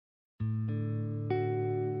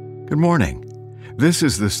Good morning. This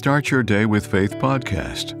is the Start Your Day with Faith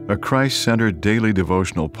podcast, a Christ-centered daily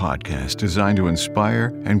devotional podcast designed to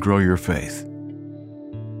inspire and grow your faith.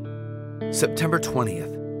 September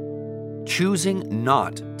 20th, Choosing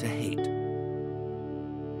Not to Hate.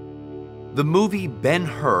 The movie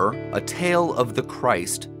Ben-Hur, A Tale of the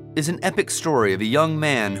Christ, is an epic story of a young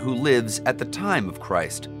man who lives at the time of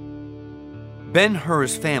Christ.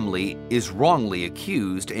 Ben-Hur's family is wrongly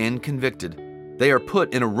accused and convicted. They are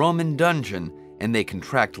put in a Roman dungeon and they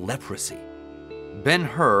contract leprosy.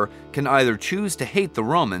 Ben-Hur can either choose to hate the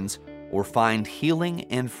Romans or find healing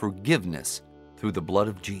and forgiveness through the blood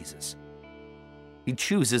of Jesus. He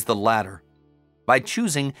chooses the latter. By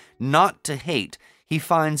choosing not to hate, he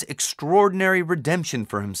finds extraordinary redemption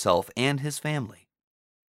for himself and his family.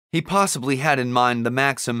 He possibly had in mind the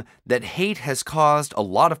maxim that hate has caused a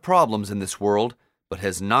lot of problems in this world, but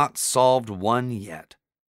has not solved one yet.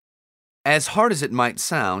 As hard as it might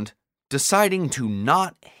sound, deciding to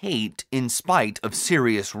not hate in spite of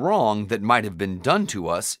serious wrong that might have been done to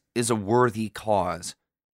us is a worthy cause.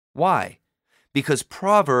 Why? Because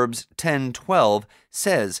Proverbs 10:12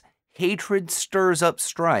 says, "Hatred stirs up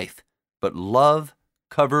strife, but love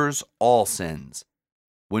covers all sins."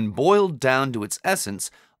 When boiled down to its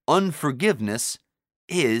essence, unforgiveness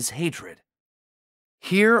is hatred.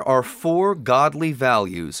 Here are 4 godly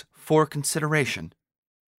values for consideration.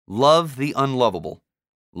 Love the unlovable.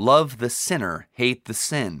 Love the sinner, hate the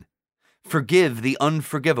sin. Forgive the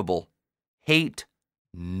unforgivable. Hate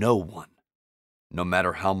no one, no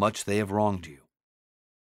matter how much they have wronged you.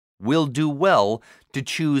 We'll do well to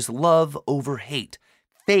choose love over hate,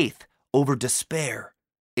 faith over despair,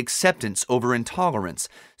 acceptance over intolerance,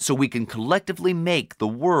 so we can collectively make the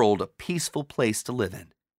world a peaceful place to live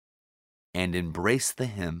in. And embrace the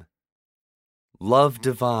hymn, "Love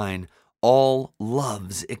divine, all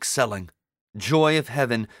loves excelling, joy of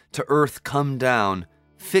heaven to earth come down,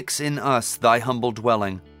 fix in us thy humble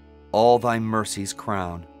dwelling, all thy mercies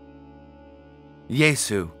crown.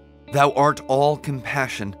 Jesu, thou art all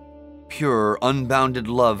compassion, pure, unbounded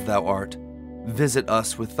love thou art, visit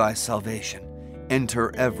us with thy salvation,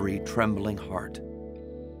 enter every trembling heart.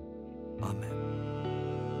 Amen."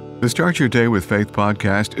 The Start Your Day with Faith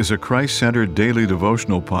podcast is a Christ-centered daily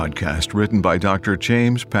devotional podcast written by Dr.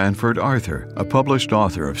 James Panford Arthur, a published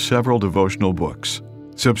author of several devotional books.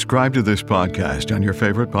 Subscribe to this podcast on your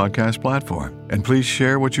favorite podcast platform, and please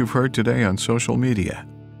share what you've heard today on social media.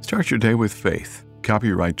 Start your day with faith.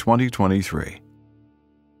 Copyright 2023.